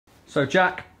So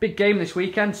Jack, big game this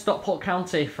weekend, Stockport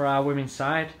County for our women's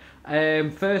side.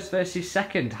 First versus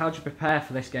second, how do you prepare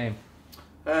for this game?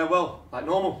 Well, like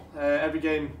normal, every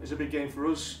game is a big game for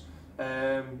us,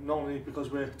 not only because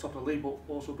we're top of the league but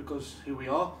also because who we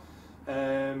are.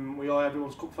 We are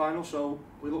everyone's cup final, so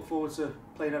we look forward to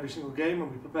playing every single game, and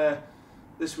we prepare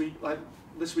this weekend like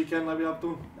we have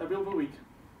done every other week.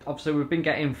 Obviously we've been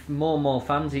getting more and more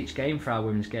fans each game for our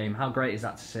women's game. How great is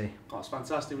that to see? Oh, it's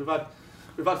fantastic.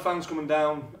 We've had fans coming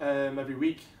down every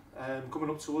week, coming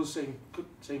up to us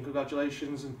saying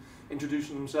congratulations and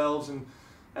introducing themselves, and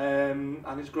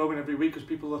it's growing every week because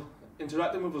people are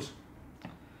interacting with us.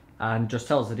 And just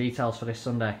tell us the details for this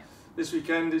Sunday. This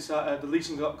weekend it's at the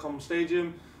Leeson.com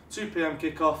Stadium, 2 PM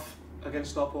kick-off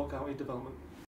against Stockport County Development.